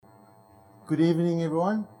Good evening,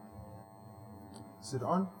 everyone. Is it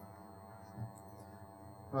on?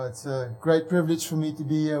 Well, it's a great privilege for me to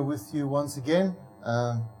be here with you once again.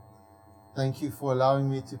 Thank you for allowing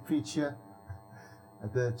me to preach here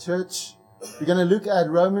at the church. We're going to look at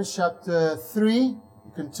Romans chapter 3. You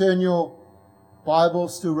can turn your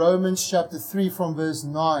Bibles to Romans chapter 3 from verse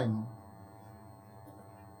 9.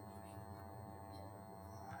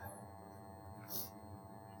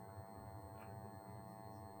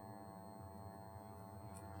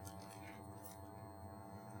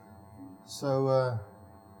 So,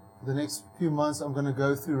 for the next few months, I'm going to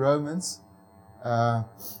go through Romans. I'm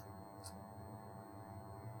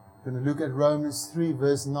going to look at Romans 3,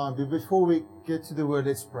 verse 9. But before we get to the word,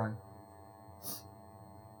 let's pray.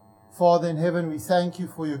 Father in heaven, we thank you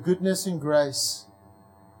for your goodness and grace.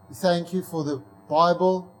 We thank you for the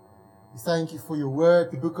Bible. We thank you for your word,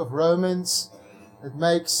 the book of Romans, that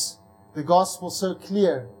makes the gospel so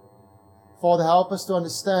clear. Father, help us to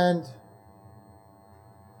understand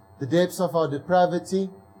the depths of our depravity,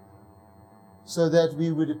 so that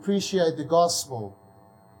we would appreciate the gospel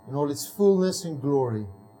in all its fullness and glory.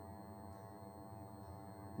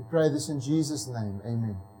 We pray this in Jesus' name.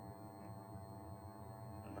 Amen.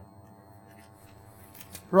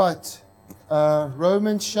 Right.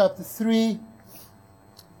 Romans chapter 3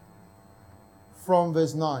 from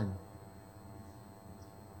verse 9.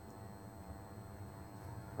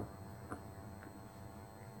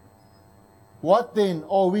 What then?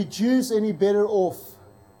 Are we Jews any better off?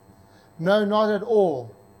 No, not at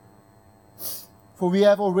all. For we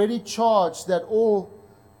have already charged that all,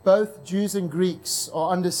 both Jews and Greeks,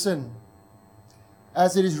 are under sin.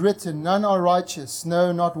 As it is written, none are righteous,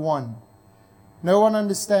 no, not one. No one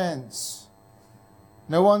understands.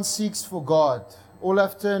 No one seeks for God. All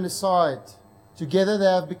have turned aside. Together they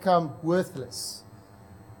have become worthless.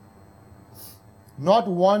 Not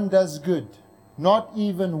one does good, not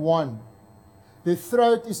even one. Their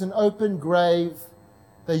throat is an open grave.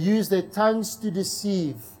 They use their tongues to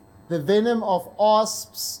deceive. The venom of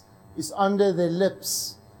asps is under their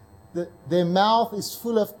lips. Their mouth is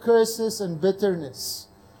full of curses and bitterness.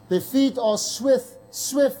 Their feet are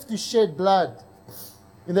swift to shed blood.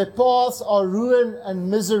 In their paths are ruin and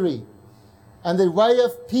misery. And the way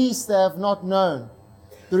of peace they have not known.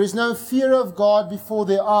 There is no fear of God before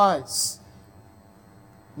their eyes.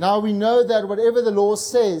 Now we know that whatever the law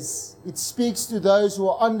says, it speaks to those who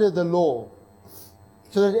are under the law,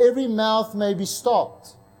 so that every mouth may be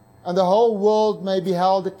stopped, and the whole world may be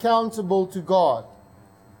held accountable to God.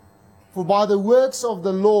 For by the works of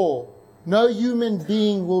the law, no human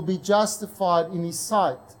being will be justified in his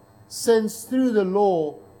sight, since through the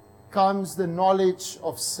law comes the knowledge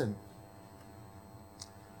of sin.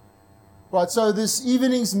 Right, so this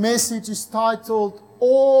evening's message is titled,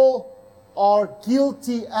 All are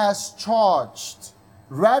guilty as charged,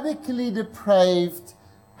 radically depraved,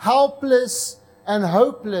 helpless and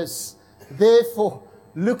hopeless, therefore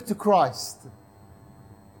look to Christ.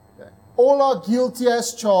 All are guilty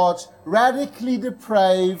as charged, radically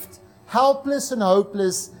depraved, helpless and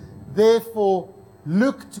hopeless, therefore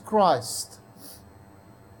look to Christ.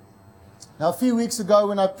 Now a few weeks ago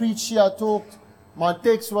when I preached here, my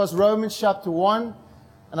text was Romans chapter 1.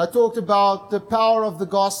 And I talked about the power of the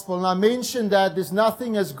gospel. And I mentioned that there's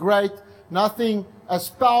nothing as great, nothing as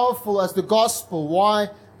powerful as the gospel. Why?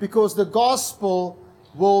 Because the gospel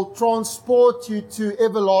will transport you to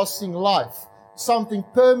everlasting life. Something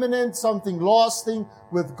permanent, something lasting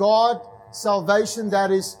with God. Salvation that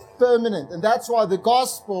is permanent. And that's why the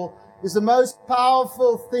gospel is the most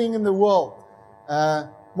powerful thing in the world.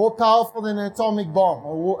 More powerful than an atomic bomb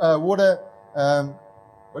or a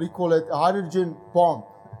hydrogen bomb.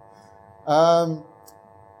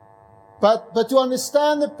 But to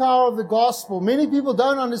understand the power of the gospel, many people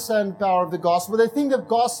don't understand the power of the gospel. They think the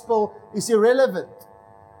gospel is irrelevant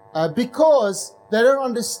because they don't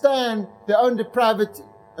understand their own depravity.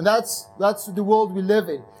 And that's the world we live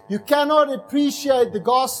in. You cannot appreciate the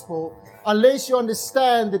gospel unless you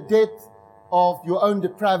understand the depth of your own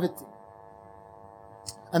depravity.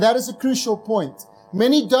 And that is a crucial point.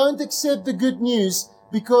 Many don't accept the good news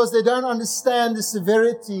because they don't understand the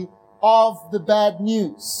severity of the bad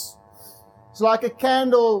news. It's like a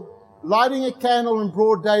candle, lighting a candle in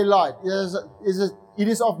broad daylight. It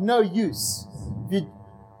is of no use. If you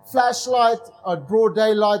flashlight at broad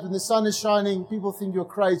daylight when the sun is shining, people think you're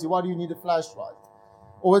crazy. Why do you need a flashlight?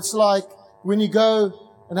 Or it's like when you go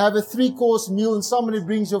and have a 3-course meal and somebody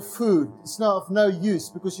brings your food. It's of no use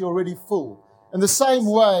because you're already full. In the same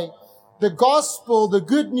way, the gospel, the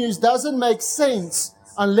good news, doesn't make sense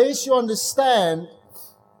unless you understand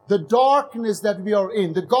the darkness that we are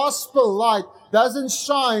in. The gospel light doesn't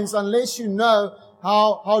shine unless you know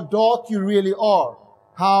how dark you really are,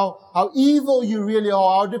 how evil you really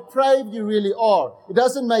are, how depraved you really are. It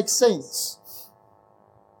doesn't make sense.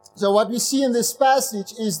 So what we see in this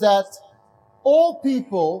passage is that all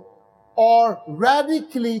people are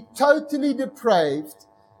radically, totally depraved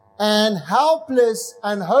and helpless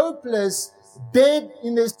and hopeless, dead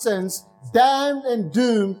in their sins, damned and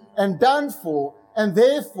doomed and done for, and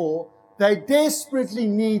therefore they desperately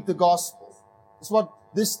need the gospel. That's what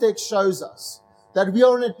this text shows us. That we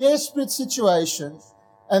are in a desperate situation,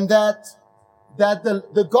 and that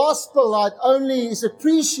the gospel light only is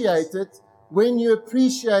appreciated when you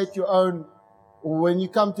appreciate your own, or when you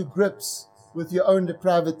come to grips with your own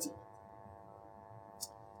depravity.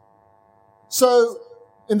 So,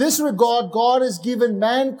 in this regard, God has given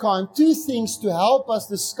mankind two things to help us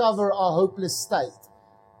discover our hopeless state,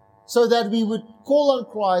 so that we would call on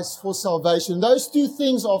Christ for salvation. Those two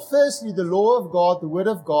things are firstly the law of God, the word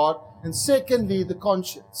of God, and secondly the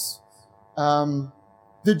conscience.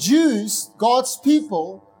 The Jews, God's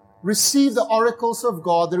people, received the oracles of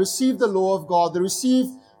God, they received the law of God, they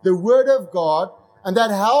received the word of God, and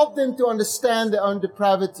that helped them to understand their own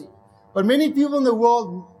depravity. But many people in the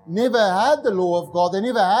world never had the law of God, they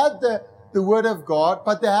never had the word of God,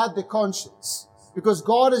 but they had the conscience. Because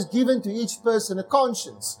God has given to each person a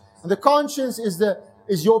conscience. And the conscience is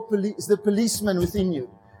the policeman within you.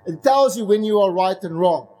 It tells you when you are right and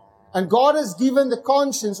wrong. And God has given the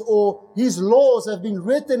conscience, or His laws have been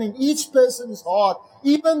written in each person's heart,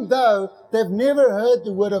 even though they've never heard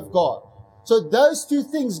the word of God. So those two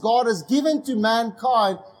things God has given to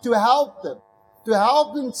mankind to help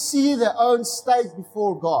them see their own state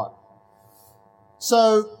before God.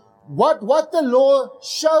 So what the law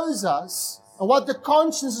shows us, and what the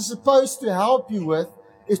conscience is supposed to help you with,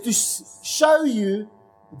 is to show you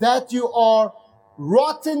that you are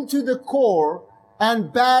rotten to the core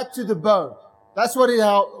and bad to the bone. That's what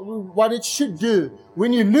it should do.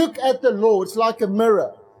 When you look at the law, it's like a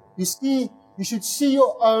mirror. You should see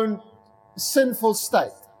your own sinful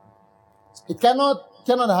state. It cannot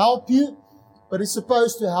help you, but it's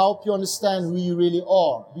supposed to help you understand who you really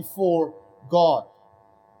are before God.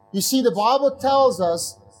 You see, the Bible tells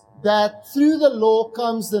us that through the law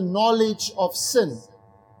comes the knowledge of sin.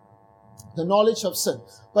 The knowledge of sin.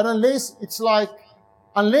 But unless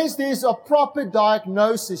there's a proper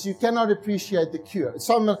diagnosis, you cannot appreciate the cure. It's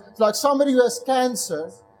like somebody who has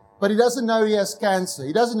cancer, but he doesn't know he has cancer.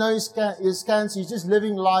 He doesn't know he has cancer. He's just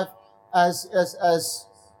living life as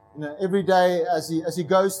every day as he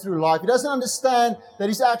goes through life. He doesn't understand that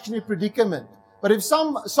he's actually in a predicament. But if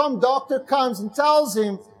some doctor comes and tells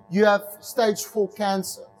him you have stage 4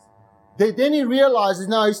 cancer, then he realizes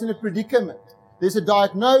now he's in a predicament. There's a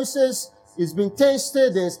diagnosis. It's been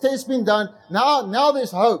tested, there's tests been done. Now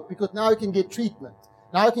there's hope, because now he can get treatment.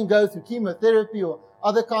 Now he can go through chemotherapy or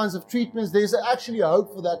other kinds of treatments. There's actually a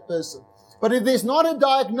hope for that person. But if there's not a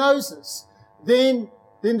diagnosis, then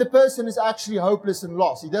the person is actually hopeless and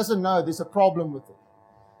lost. He doesn't know there's a problem with it.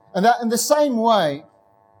 And that in the same way,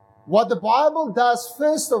 what the Bible does,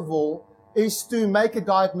 first of all, is to make a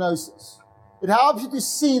diagnosis. It helps you to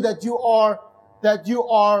see that you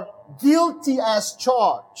are guilty as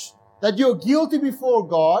charged. That you're guilty before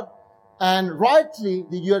God, and rightly,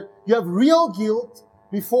 that you have real guilt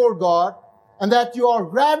before God, and that you are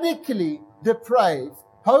radically depraved,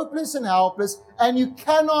 hopeless and helpless, and you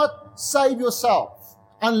cannot save yourself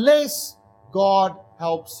unless God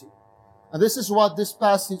helps you. And this is what this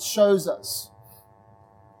passage shows us.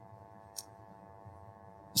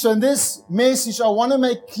 So in this message, I want to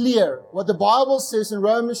make clear what the Bible says in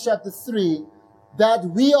Romans chapter 3, that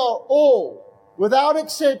we are all, without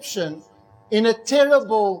exception, in a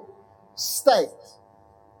terrible state.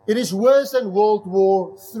 It is worse than World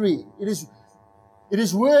War III. It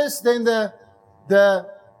is worse than the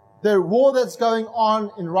war that's going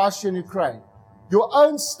on in Russia and Ukraine. Your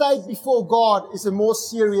own state before God is a more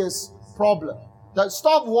serious problem.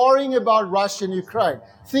 Stop worrying about Russia and Ukraine.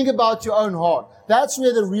 Think about your own heart. That's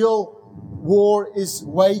where the real war is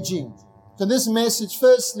waging. So this message,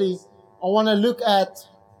 firstly, I want to look at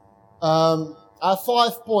our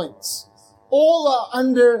 5 points. All are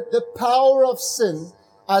under the power of sin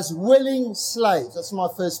as willing slaves. That's my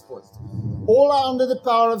first point. All are under the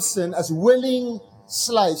power of sin as willing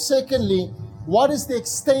slaves. Secondly, what is the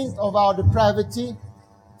extent of our depravity?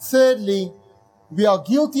 Thirdly, we are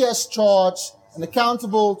guilty as charged and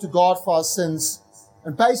accountable to God for our sins.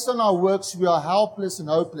 And based on our works, we are helpless and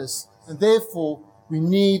hopeless. And therefore, we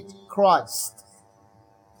need Christ.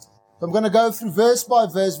 I'm going to go through verse by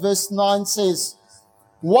verse. Verse 9 says,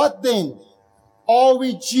 "What then? Are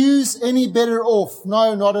we Jews any better off?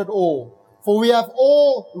 No, not at all. For we have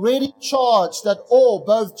already charged that all,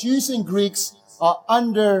 both Jews and Greeks, are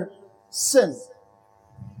under sin.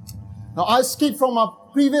 Now, I skipped from our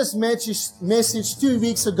previous message 2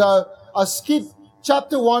 weeks ago. I skipped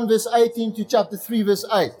chapter 1, verse 18 to chapter 3, verse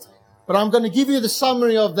 8. But I'm going to give you the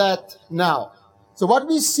summary of that now. So what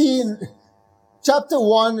we see in chapter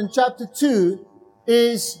 1 and chapter 2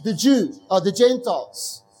 is the Jews, or the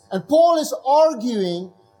Gentiles. And Paul is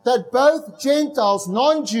arguing that both Gentiles,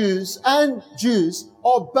 non-Jews, and Jews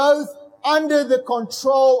are both under the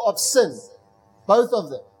control of sin. Both of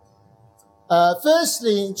them.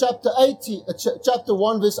 Firstly, in chapter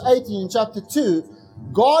 1, verse 18, and chapter 2,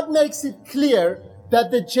 God makes it clear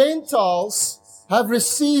that the Gentiles have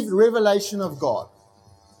received revelation of God.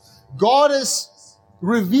 God has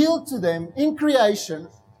revealed to them in creation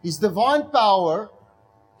His divine power,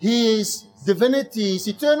 His divinity, His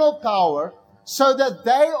eternal power, so that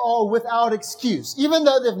they are without excuse, even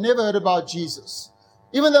though they've never heard about Jesus,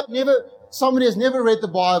 even though somebody has never read the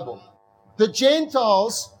Bible. The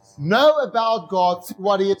Gentiles know about God through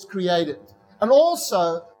what He has created. And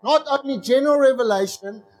also, not only general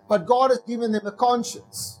revelation, but God has given them a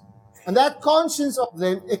conscience. And that conscience of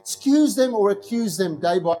them excuse them or accuse them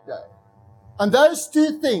day by day. And those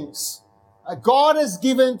two things God has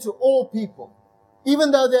given to all people,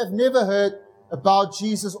 even though they have never heard about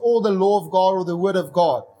Jesus or the law of God or the word of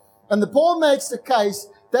God. And Paul makes the case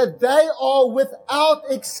that they are without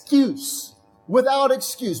excuse,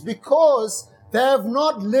 because they have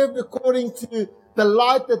not lived according to the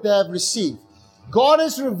light that they have received. God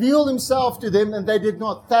has revealed Himself to them, and they did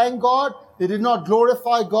not thank God, they did not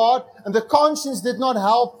glorify God, and the conscience did not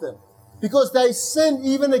help them, because they sinned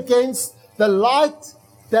even against the light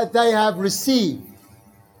that they have received.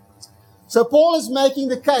 So Paul is making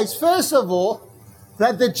the case, first of all,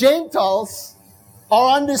 that the Gentiles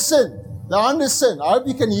are under sin. They're under sin. I hope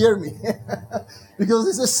you can hear me, because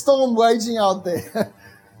there's a storm waging out there.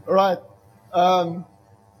 All right.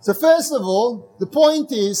 So first of all, the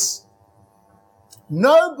point is,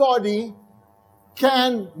 nobody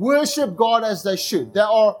can worship God as they should. They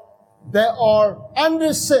are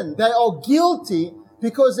under sin. They are guilty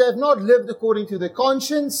because they have not lived according to their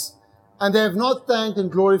conscience, and they have not thanked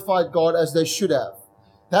and glorified God as they should have.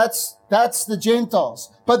 That's the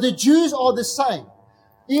Gentiles. But the Jews are the same.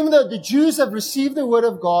 Even though the Jews have received the word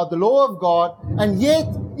of God, the law of God, and yet,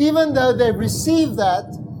 even though they've received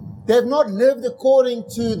that, they have not lived according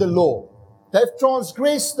to the law. They've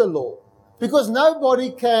transgressed the law. Because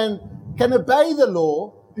nobody can obey the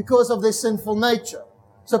law because of their sinful nature.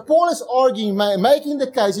 So Paul is arguing, making the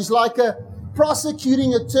case. He's like a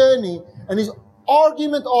prosecuting attorney, and he's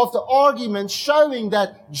argument after argument showing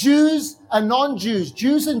that Jews and non-Jews,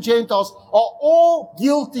 Jews and Gentiles, are all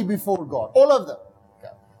guilty before God. All of them.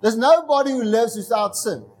 Okay. There's nobody who lives without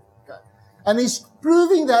sin. Okay. And he's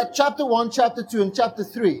proving that chapter 1, chapter 2, and chapter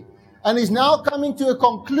 3. And he's now coming to a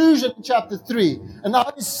conclusion in chapter 3. And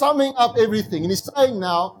now he's summing up everything. And he's saying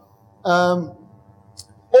now,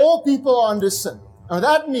 all people are under sin. And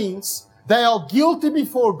that means they are guilty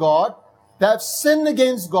before God. They have sinned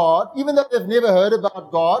against God, even though they've never heard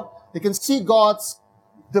about God. They can see God's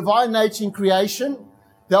divine nature in creation.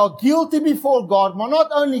 They are guilty before God. But not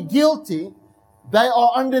only guilty, they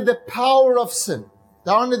are under the power of sin.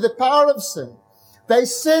 They are under the power of sin. They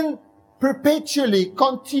sin perpetually,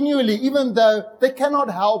 continually, even though they cannot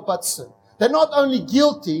help but sin. They're not only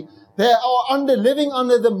guilty, they are living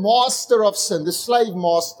under the master of sin, the slave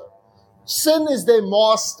master. Sin is their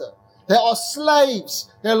master. They are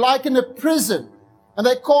slaves. They're like in a prison, and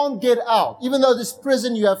they can't get out. Even though this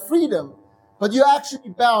prison you have freedom, but you're actually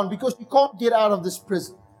bound because you can't get out of this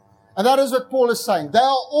prison. And that is what Paul is saying. They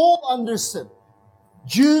are all under sin.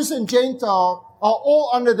 Jews and Gentiles are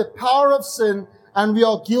all under the power of sin, and we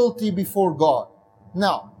are guilty before God.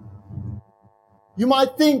 Now, you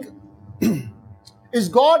might think, is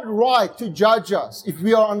God right to judge us if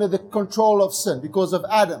we are under the control of sin because of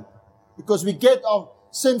Adam? Because we get our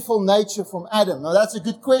sinful nature from Adam. Now, that's a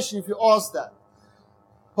good question if you ask that.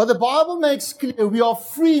 But the Bible makes clear we are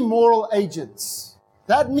free moral agents.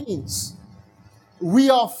 That means we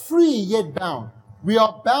are free yet bound. We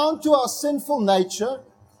are bound to our sinful nature,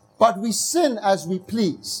 but we sin as we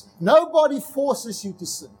please. Nobody forces you to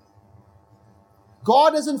sin.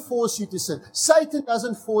 God doesn't force you to sin. Satan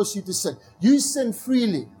doesn't force you to sin. You sin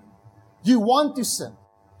freely. You want to sin.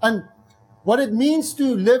 And what it means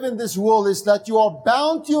to live in this world is that you are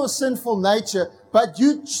bound to your sinful nature, but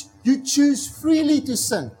you choose freely to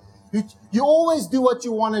sin. You always do what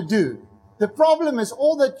you want to do. The problem is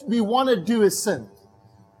all that we want to do is sin.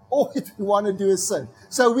 All that we want to do is sin.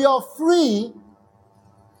 So we are free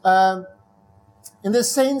in the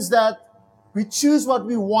sense that We choose what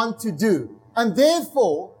we want to do. And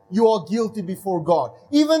therefore, you are guilty before God.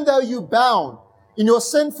 Even though you're bound in your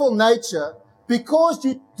sinful nature, because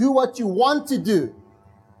you do what you want to do,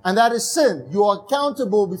 and that is sin, you are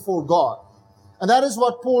accountable before God. And that is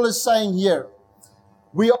what Paul is saying here.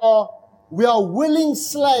 We are willing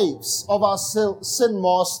slaves of our sin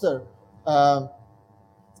master.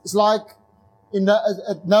 It's like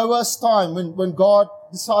at Noah's time when God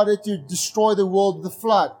decided to destroy the world with the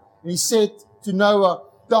flood. And he said to Noah,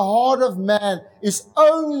 the heart of man is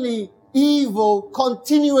only evil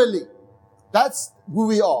continually. That's who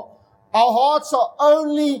we are. Our hearts are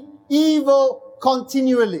only evil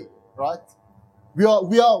continually, right? We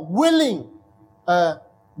are willing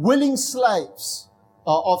slaves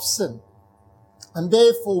of sin. And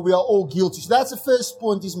therefore we are all guilty. So that's the first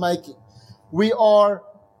point he's making. We are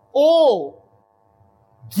all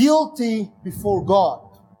guilty before God.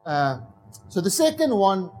 So the second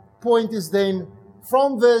point is then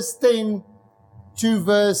from verse 10 to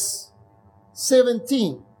verse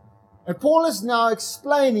 17. And Paul is now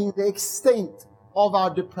explaining the extent of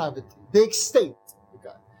our depravity. The extent.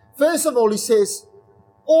 Okay. First of all, he says,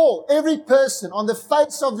 every person on the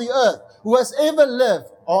face of the earth who has ever lived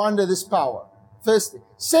are under this power. Firstly.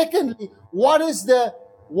 Secondly, what is the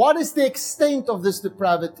extent of this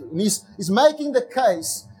depravity? And he's making the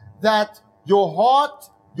case that your heart,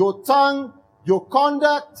 your tongue, your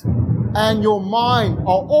conduct, and your mind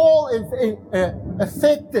are all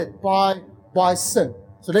affected by sin.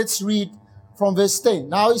 So let's read from verse 10.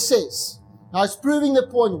 Now he's proving the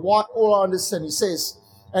point why all are under sin. He says,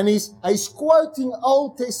 and he's quoting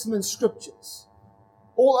Old Testament scriptures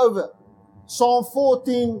all over. Psalm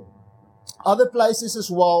 14, other places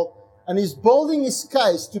as well. And he's building his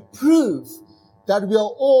case to prove that we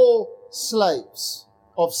are all slaves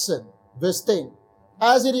of sin. Verse 10.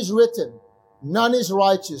 As it is written, none is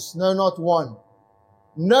righteous, no, not one.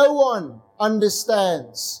 No one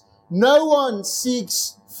understands. No one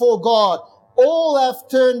seeks for God. All have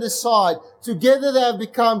turned aside. Together they have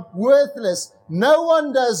become worthless. No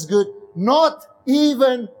one does good, not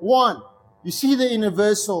even one. You see the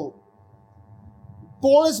universal.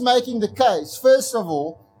 Paul is making the case, first of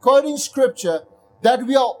all, quoting scripture, that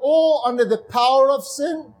we are all under the power of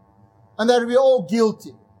sin and that we are all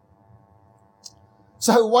guilty.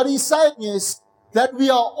 So what he's saying is that we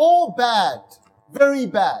are all bad, very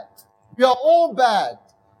bad. We are all bad,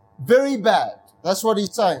 very bad. That's what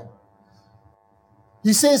he's saying.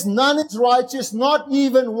 He says, none is righteous, not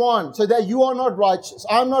even one. So that you are not righteous.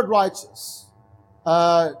 I'm not righteous.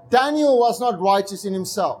 Daniel was not righteous in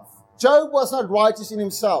himself. Job was not righteous in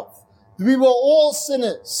himself. We were all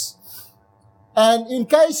sinners. And in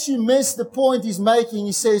case you missed the point he's making,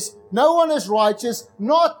 he says, no one is righteous,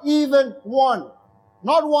 not even one.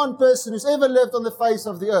 Not one person who's ever lived on the face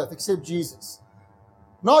of the earth except Jesus.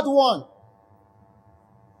 Not one.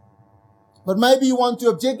 But maybe you want to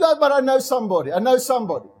object, oh, but I know somebody.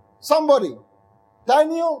 Somebody.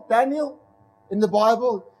 Daniel, in the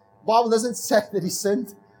Bible doesn't say that he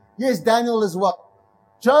sinned. Yes, Daniel as well.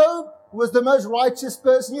 Job was the most righteous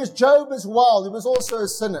person. Yes, Job as well. He was also a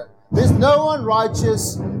sinner. There's no one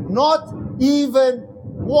righteous, not even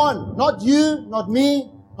one. Not you, not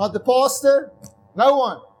me, not the pastor. No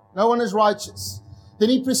one. No one is righteous. Then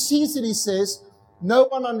he proceeds and he says, no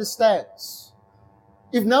one understands.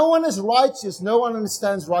 If no one is righteous, no one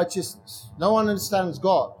understands righteousness. No one understands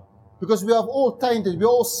God. Because we have all tainted, we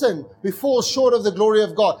all sinned, we fall short of the glory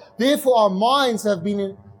of God. Therefore, our minds have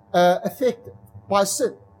been affected by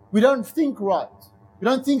sin. We don't think right. We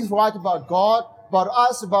don't think right about God, about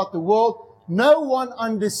us, about the world. No one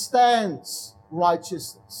understands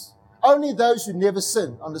righteousness. Only those who never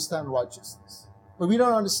sin understand righteousness. But we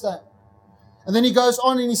don't understand. And then he goes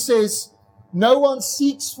on and he says, no one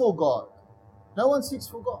seeks for God. No one seeks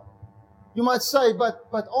for God. You might say,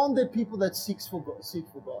 but aren't there people that seek for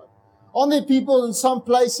God? Aren't there people in some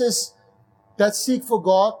places that seek for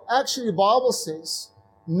God? Actually, the Bible says,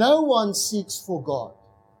 no one seeks for God.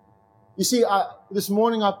 You see, this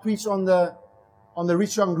morning I preached on the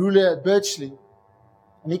rich young ruler at Birchley,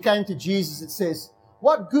 and he came to Jesus. It says,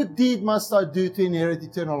 what good deed must I do to inherit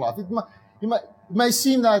eternal life? It may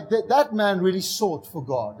seem that man really sought for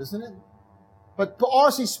God, doesn't it? But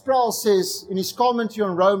R.C. Sproul says, in his commentary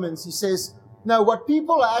on Romans, he says, no, what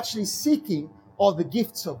people are actually seeking are the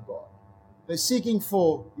gifts of God. They're seeking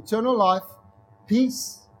for eternal life,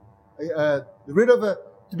 peace, to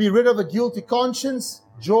be rid of a guilty conscience,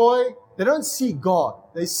 joy. They don't seek God.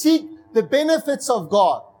 They seek the benefits of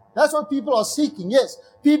God. That's what people are seeking. Yes,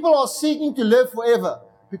 people are seeking to live forever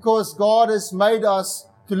because God has made us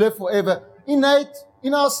to live forever. Innate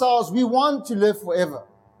in ourselves, we want to live forever.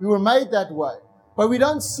 We were made that way. But we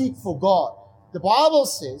don't seek for God. The Bible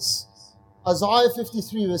says, Isaiah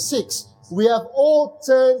 53 verse 6, we have all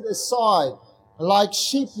turned aside. Like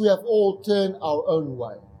sheep, we have all turned our own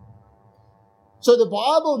way. So the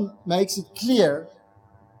Bible makes it clear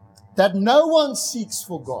that no one seeks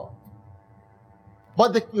for God.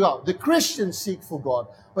 But the Christians seek for God.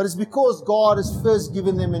 But it's because God has first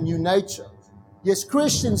given them a new nature. Yes,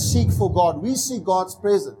 Christians seek for God. We seek God's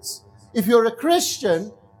presence. If you're a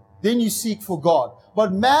Christian, then you seek for God.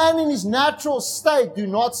 But man in his natural state do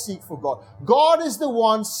not seek for God. God is the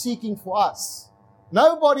one seeking for us.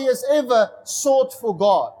 Nobody has ever sought for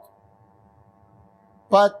God.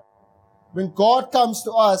 But when God comes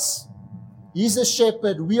to us, He's a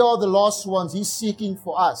shepherd. We are the lost ones. He's seeking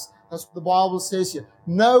for us. That's what the Bible says here.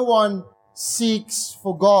 No one seeks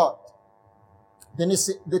for God. Then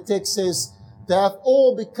the text says, they have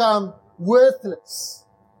all become worthless.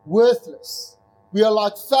 Worthless. We are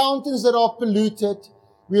like fountains that are polluted.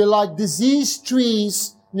 We are like diseased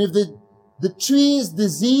trees. And if the tree is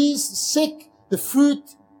diseased, sick, the fruit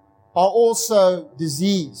are also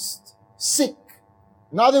diseased, sick.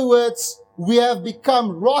 In other words, we have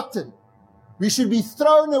become rotten. We should be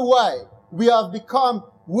thrown away. We have become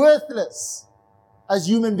worthless as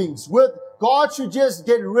human beings. God should just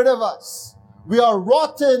get rid of us. We are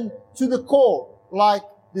rotten to the core, like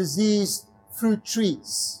diseased fruit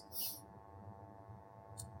trees.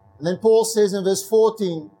 And then Paul says in verse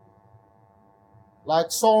 14,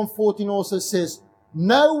 like Psalm 14 also says,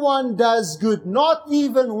 no one does good, not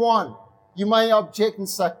even one. You may object and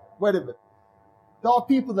say, wait a bit. There are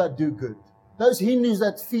people that do good. Those Hindus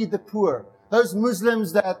that feed the poor. Those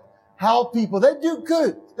Muslims that help people. They do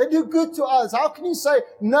good. They do good to others. How can you say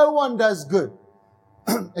no one does good?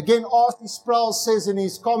 Again, R.C. Sproul says in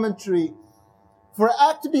his commentary, for an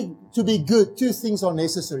act to be good, two things are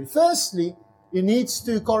necessary. Firstly, it needs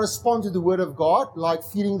to correspond to the Word of God, like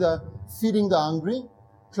feeding the hungry,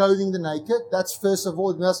 clothing the naked. That's first of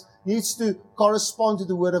all. It needs to correspond to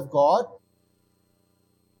the Word of God.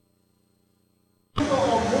 People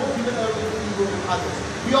are more given over to evil than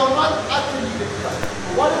others. We are not utterly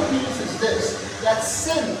depraved. What it means is this, that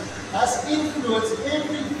sin has influenced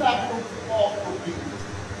every faculty of your being.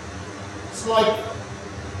 It's like,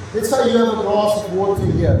 let's say you have a glass of water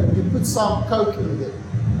here. You put some Coke in there.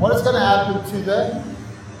 What is going to happen to the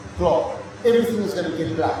glass? Everything is going to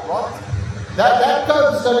get black, right? That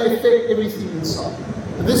Coke is going to affect everything inside.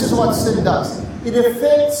 And this is what sin does. It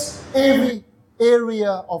affects every area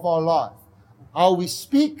of our life. How we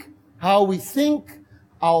speak, how we think,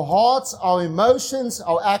 our hearts, our emotions,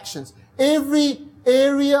 our actions. Every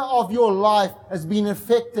area of your life has been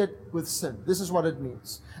affected with sin. This is what it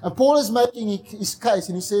means. And Paul is making his case,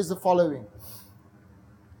 and he says the following.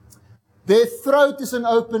 Their throat is an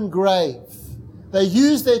open grave. They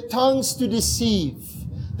use their tongues to deceive.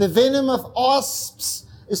 The venom of asps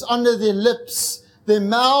is under their lips. Their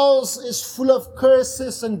mouths is full of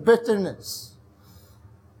curses and bitterness.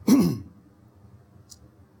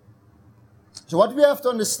 So what we have to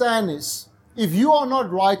understand is, if you are not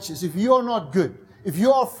righteous, if you are not good, if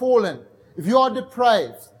you are fallen, if you are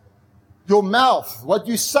depraved, your mouth, what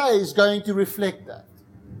you say is going to reflect that.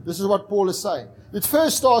 This is what Paul is saying. It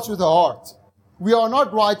first starts with the heart. We are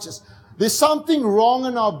not righteous. There's something wrong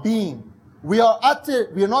in our being. We are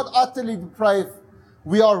not utterly depraved.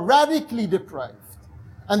 We are radically depraved.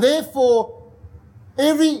 And therefore,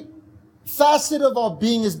 every facet of our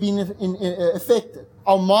being has been affected.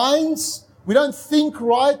 Our minds, we don't think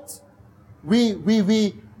right. We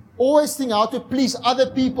always think how to please other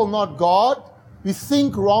people, not God. We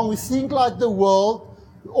think wrong. We think like the world.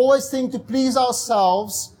 We always think to please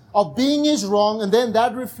ourselves. Our being is wrong, and then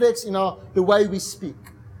that reflects in the way we speak.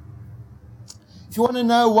 If you want to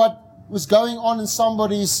know what was going on in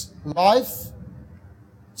somebody's life,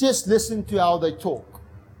 just listen to how they talk.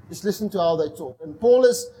 Just listen to how they talk. And Paul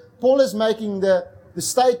is making the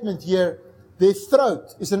statement here, their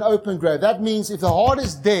throat is an open grave. That means if the heart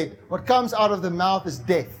is dead, what comes out of the mouth is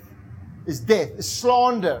death. Is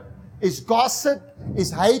slander, is gossip,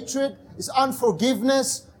 is hatred, is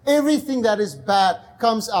unforgiveness. Everything that is bad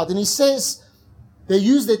comes out. And he says, they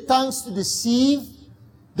use their tongues to deceive.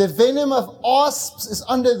 The venom of asps is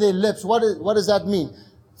under their lips. What does that mean?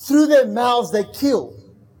 Through their mouths, they kill.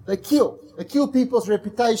 They kill. They kill people's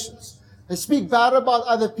reputations. They speak bad about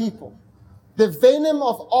other people. The venom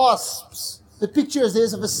of asps, the picture is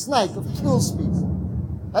there's of a snake, of kills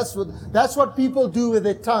people. That's what people do with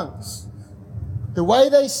their tongues. The way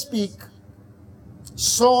they speak,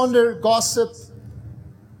 slander, gossip.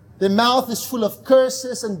 Their mouth is full of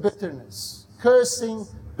curses and bitterness. Cursing,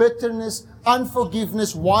 bitterness,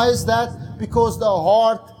 unforgiveness. Why is that? Because the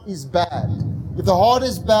heart is bad. If the heart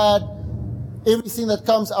is bad, everything that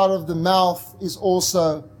comes out of the mouth is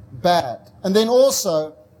also bad. And then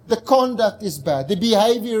also, the conduct is bad. The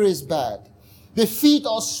behavior is bad. Their feet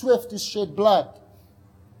are swift to shed blood.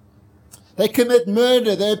 They commit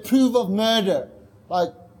murder. They approve of murder. Like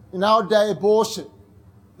in our day, abortion.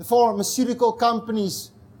 The pharmaceutical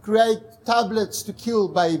companies create tablets to kill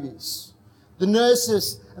babies. The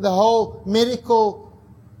nurses and the whole medical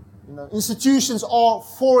institutions are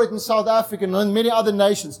for it in South Africa and in many other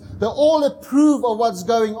nations. They all approve of what's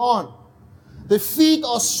going on. Their feet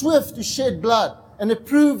are swift to shed blood and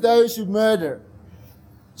approve those who murder.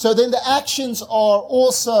 So then the actions are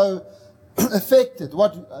also affected,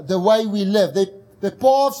 the way we live. The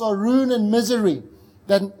paths are ruin and misery.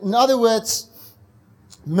 That, in other words,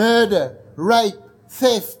 murder, rape,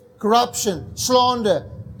 theft, corruption, slander,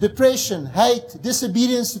 depression, hate,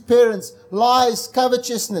 disobedience to parents, lies,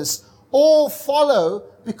 covetousness, all follow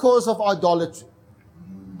because of idolatry.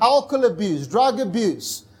 Alcohol abuse, drug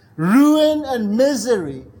abuse, ruin and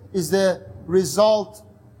misery is the result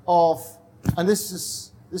of, and this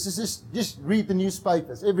is just read the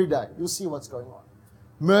newspapers every day. You'll see what's going on.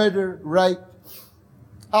 Murder, rape,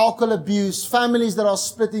 alcohol abuse, families that are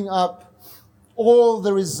splitting up, all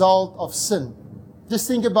the result of sin. Just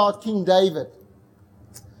think about King David.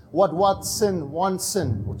 What sin, one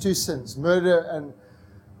sin or two sins, murder and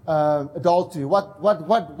adultery. What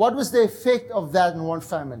was the effect of that in one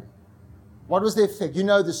family? What was the effect? You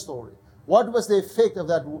know the story. What was the effect of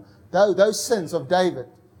those sins of David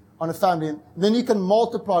on a family? And then you can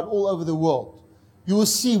multiply it all over the world. You will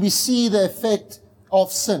see, we see the effect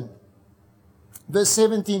of sin. Verse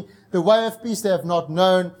 17, the way of peace they have not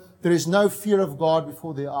known. There is no fear of God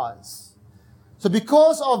before their eyes. So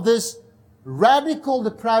because of this radical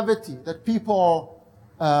depravity that people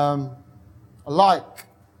are like,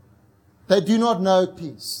 they do not know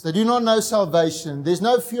peace. They do not know salvation. There's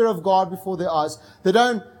no fear of God before their eyes. They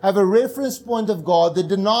don't have a reference point of God. They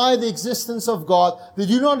deny the existence of God. They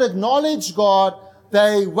do not acknowledge God.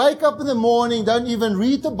 They wake up in the morning, don't even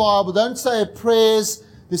read the Bible, don't say prayers.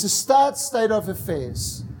 There's a sad state of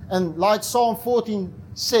affairs. And like Psalm 14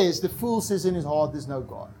 says, the fool says in his heart, there's no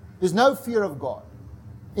God. There's no fear of God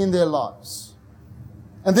in their lives.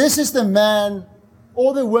 And this is the man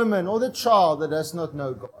or the woman or the child that does not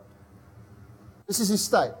know God. This is his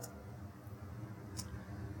state.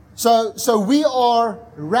 So we are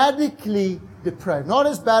radically depraved. Not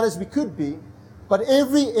as bad as we could be, but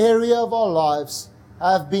every area of our lives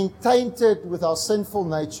have been tainted with our sinful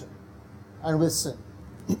nature and with sin.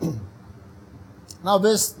 Now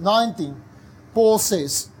verse 19, Paul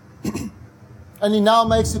says, and he now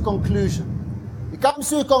makes a conclusion. He comes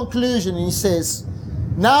to a conclusion and he says,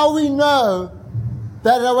 now we know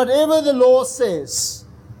that whatever the law says,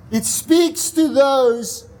 it speaks to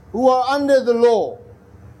those who are under the law.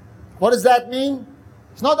 What does that mean?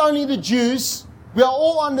 It's not only the Jews. We are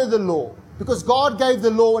all under the law because God gave the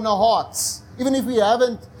law in our hearts. Even if we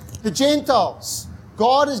haven't, the Gentiles,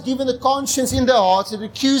 God has given the conscience in their hearts. It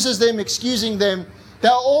accuses them, excusing them. They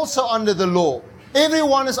are also under the law.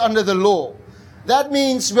 Everyone is under the law. That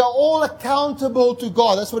means we are all accountable to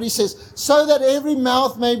God. That's what he says. So that every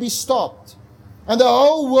mouth may be stopped and the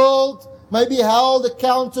whole world may be held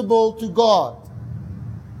accountable to God.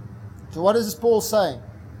 So what is this Paul saying?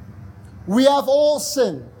 We have all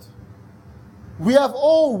sinned. We have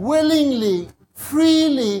all willingly,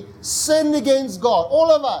 freely sinned against God. All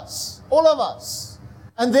of us. All of us.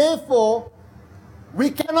 And therefore, we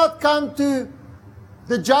cannot come to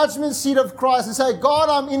the judgment seat of Christ and say, God,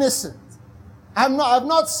 I'm innocent. I've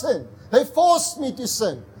not sinned. They forced me to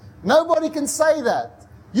sin. Nobody can say that.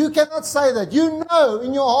 You cannot say that. You know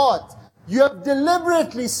in your heart, you have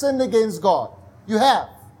deliberately sinned against God. You have.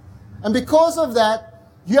 And because of that,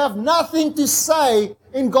 you have nothing to say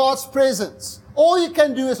in God's presence. All you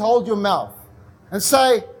can do is hold your mouth and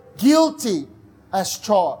say, guilty as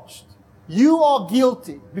charged. You are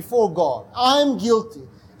guilty before God. I'm guilty.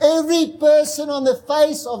 Every person on the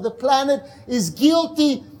face of the planet is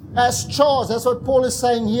guilty as charged. That's what Paul is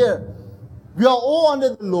saying here. We are all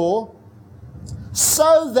under the law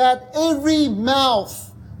so that every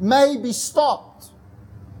mouth may be stopped.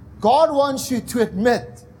 God wants you to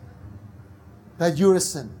admit that you're a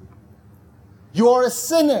sinner. You are a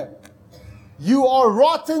sinner. You are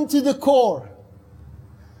rotten to the core.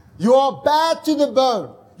 You are bad to the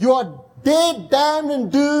bone. You are dead, damned,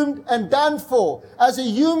 and doomed, and done for. As a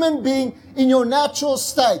human being in your natural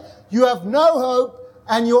state, you have no hope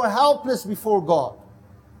and you're helpless before God.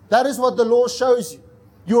 That is what the law shows you.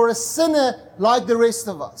 You're a sinner like the rest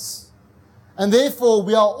of us. And therefore,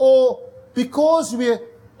 we are all because we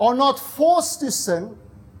are not forced to sin,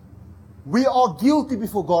 we are guilty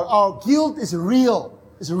before God. Our guilt is real.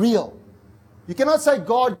 It's real. You cannot say,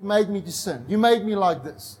 God made me to sin. You made me like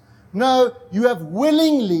this. No, you have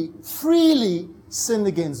willingly, freely sinned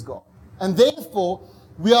against God. And therefore,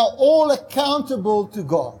 we are all accountable to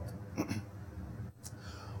God.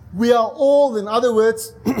 We are all, in other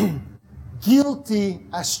words, guilty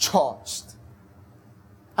as charged.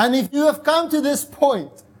 And if you have come to this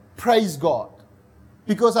point, praise God.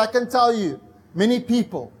 Because I can tell you, many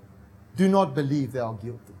people do not believe they are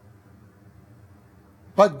guilty.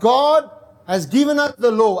 But God has given us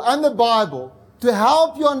the law and the Bible to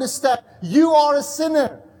help you understand you are a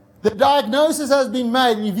sinner. The diagnosis has been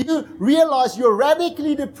made. And if you realize you're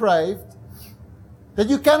radically depraved, that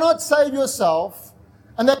you cannot save yourself,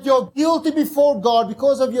 and that you're guilty before God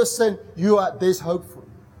because of your sin, there's hope for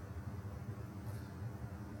you.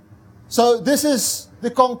 So this is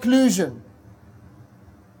the conclusion.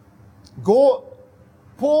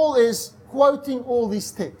 Paul is quoting all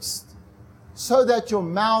these texts so that your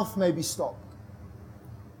mouth may be stopped.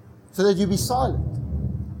 So that you be silent.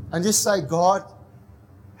 And just say, God,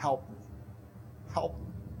 help me. Help me.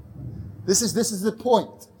 This is the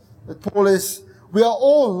point that Paul is. We are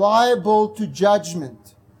all liable to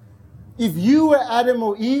judgment. If you were Adam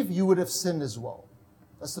or Eve, you would have sinned as well.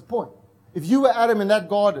 That's the point. If you were Adam in that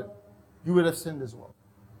garden, you would have sinned as well.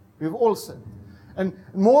 We've all sinned. And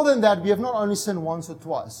more than that, we have not only sinned once or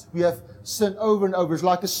twice. We have sinned over and over. It's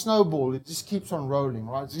like a snowball. It just keeps on rolling,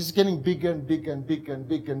 right? It's just getting bigger and bigger and bigger and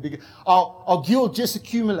bigger and bigger. Our guilt just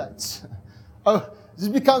accumulates. It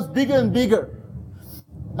just becomes bigger and bigger.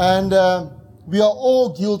 And we are all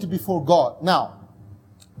guilty before God. Now,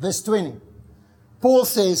 verse 20. Paul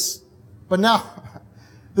says, but now,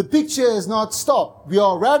 the picture is not stopped. We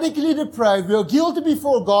are radically depraved. We are guilty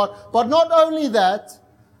before God. But not only that,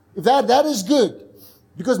 if that is good,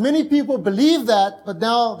 because many people believe that, but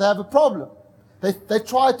now they have a problem. They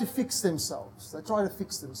try to fix themselves. So they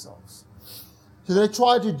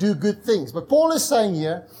try to do good things. But Paul is saying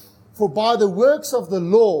here, for by the works of the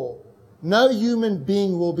law, no human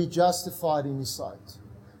being will be justified in his sight,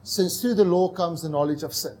 since through the law comes the knowledge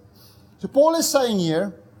of sin. So Paul is saying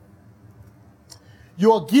here,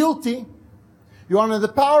 you are guilty, you're under the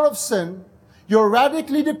power of sin, you're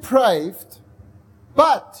radically depraved,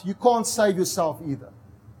 but you can't save yourself either.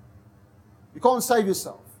 You can't save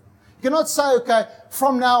yourself. You cannot say, okay,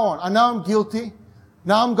 from now on, I know I'm guilty.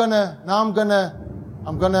 Now I'm gonna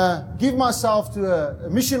give myself to a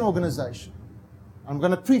mission organization. I'm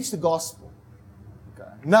gonna preach the gospel. Okay.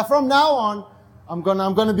 Now from now on, I'm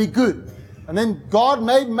gonna be good. And then God,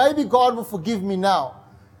 maybe God will forgive me now.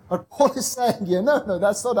 But Paul is saying here, no,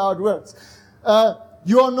 that's not how it works.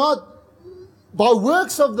 You are not, by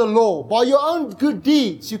works of the law, by your own good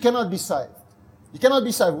deeds, you cannot be saved. You cannot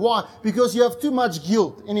be saved. Why? Because you have too much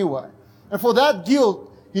guilt anyway. And for that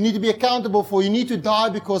guilt, you need to be accountable for. You need to die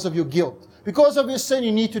because of your guilt. Because of your sin,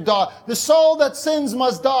 you need to die. The soul that sins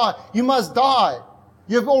must die. You must die.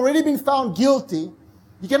 You have already been found guilty.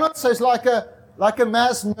 You cannot say it's like a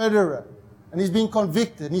mass murderer. And he's been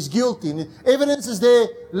convicted, and he's guilty. And evidence is there,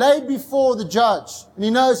 laid before the judge. And he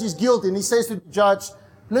knows he's guilty. And he says to the judge,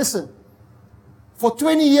 listen, for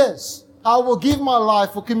 20 years, I will give my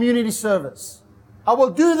life for community service. I will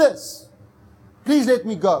do this. Please let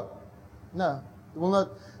me go. No, it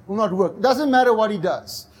will not work. It doesn't matter what he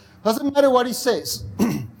does. It doesn't matter what he says.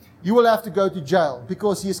 You will have to go to jail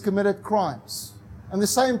because he has committed crimes. And the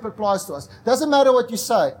same applies to us. It doesn't matter what you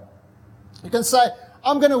say. You can say,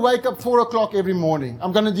 I'm going to wake up 4 o'clock every morning.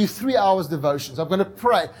 I'm going to do 3 hours devotions. I'm going to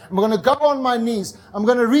pray. I'm going to go on my knees. I'm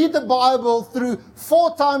going to read the Bible through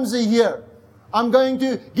 4 times a year. I'm going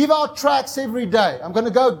to give out tracts every day. I'm going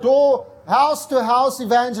to go house to house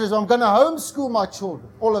evangelism. I'm going to homeschool my children,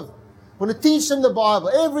 all of them. I'm going to teach them the Bible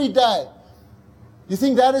every day. You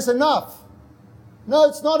think that is enough? No,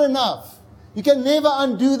 it's not enough. You can never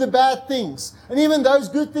undo the bad things. And even those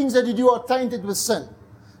good things that you do are tainted with sin.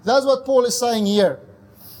 That's what Paul is saying here.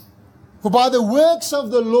 For by the works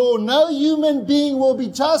of the law, no human being will be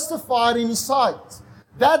justified in his sight.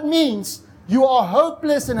 That means you are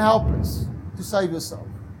hopeless and helpless to save yourself.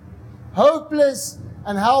 Hopeless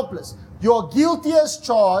and helpless. You are guilty as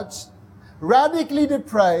charged, radically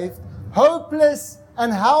depraved, hopeless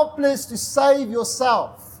and helpless to save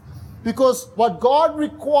yourself. Because what God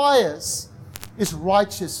requires is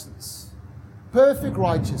righteousness. Perfect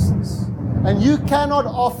righteousness. And you cannot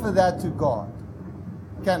offer that to God.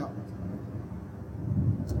 Cannot.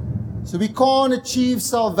 So we can't achieve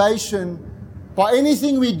salvation by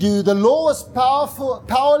anything we do. The law is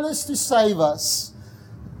powerless to save us.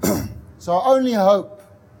 So our only hope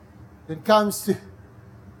then comes to,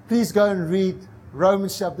 please go and read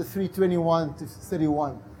Romans chapter 3:21 to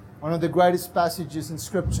 31. One of the greatest passages in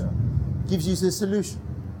Scripture. Gives you the solution.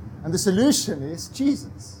 And the solution is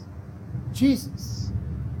Jesus. Jesus.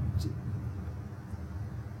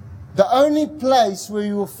 The only place where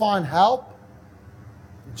you will find help,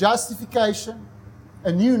 justification,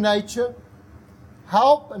 a new nature,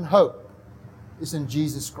 help and hope is in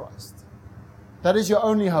Jesus Christ. That is your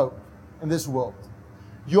only hope in this world.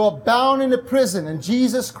 You are bound in a prison, and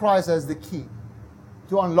Jesus Christ has the key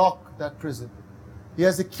to unlock that prison. He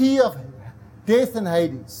has the key of death and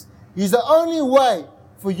Hades. He's the only way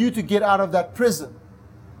for you to get out of that prison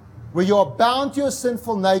where you are bound to your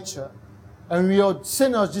sinful nature and where your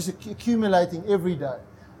sin is just accumulating every day.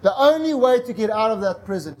 The only way to get out of that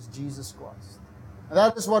prison is Jesus Christ. And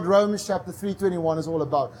that is what Romans chapter 3:21 is all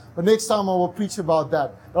about. But next time I will preach about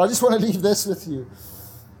that. But I just want to leave this with you.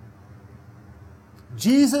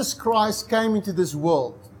 Jesus Christ came into this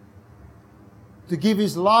world to give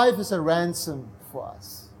His life as a ransom for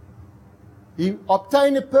us. He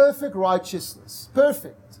obtained a perfect righteousness.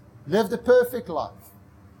 Perfect. Lived a perfect life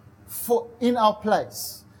in our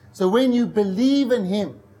place. So when you believe in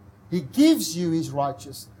Him, He gives you His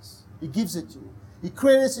righteousness. He gives it to you. He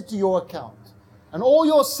credits it to your account. And all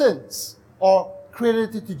your sins are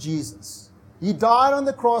credited to Jesus. He died on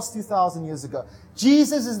the cross 2,000 years ago.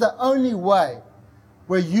 Jesus is the only way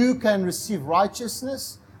where you can receive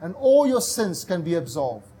righteousness and all your sins can be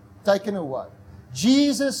absolved, taken away.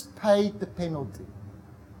 Jesus paid the penalty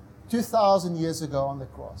 2,000 years ago on the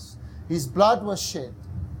cross. His blood was shed.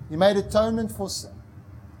 He made atonement for sin.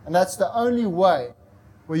 And that's the only way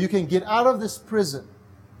where you can get out of this prison,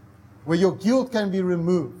 where your guilt can be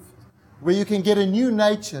removed, where you can get a new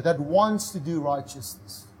nature that wants to do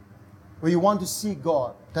righteousness, where you want to see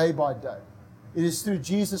God day by day. It is through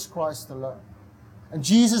Jesus Christ alone. And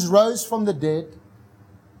Jesus rose from the dead,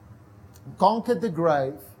 conquered the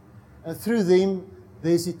grave, and through them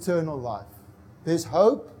there's eternal life. There's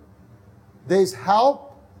hope, there's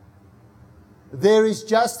help, there is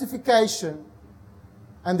justification,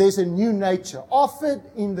 and there's a new nature offered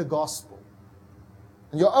in the gospel.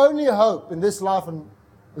 And your only hope in this life and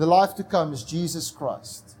the life to come is Jesus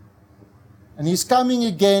Christ. And He's coming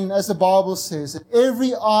again, as the Bible says, and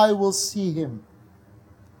every eye will see Him.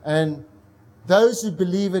 And those who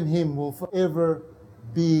believe in Him will forever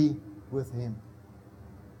be with Him.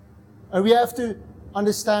 And we have to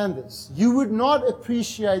understand this. You would not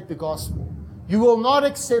appreciate the gospel. You will not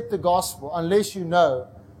accept the gospel unless you know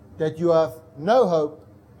that you have no hope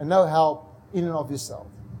and no help in and of yourself.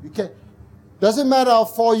 Doesn't matter how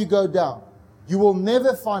far you go down. You will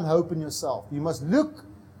never find hope in yourself. You must look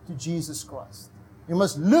to Jesus Christ. You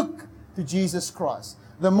must look to Jesus Christ.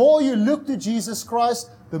 The more you look to Jesus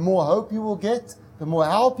Christ, the more hope you will get, the more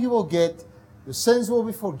help you will get, your sins will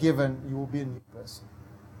be forgiven, you will be a new person.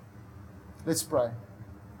 Let's pray.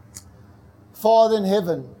 Father in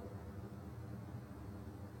heaven,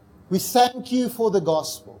 we thank You for the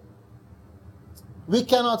gospel. We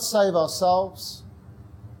cannot save ourselves.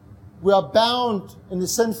 We are bound in the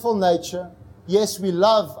sinful nature. Yes, we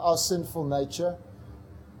love our sinful nature.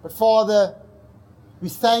 But Father, we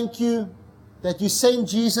thank You that You sent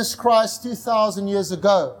Jesus Christ 2,000 years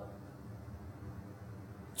ago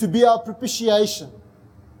to be our propitiation,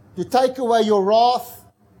 to take away Your wrath,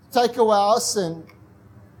 take away our sin,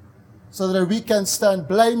 so that we can stand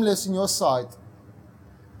blameless in Your sight,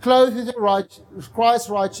 clothed with Christ's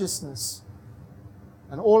righteousness,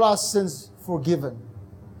 and all our sins forgiven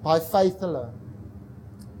by faith alone.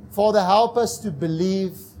 Father, help us to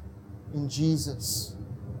believe in Jesus,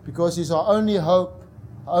 because He's our only hope,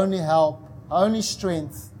 our only help, our only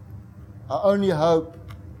strength, our only hope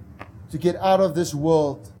to get out of this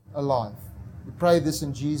world alive. We pray this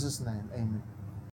in Jesus' name. Amen.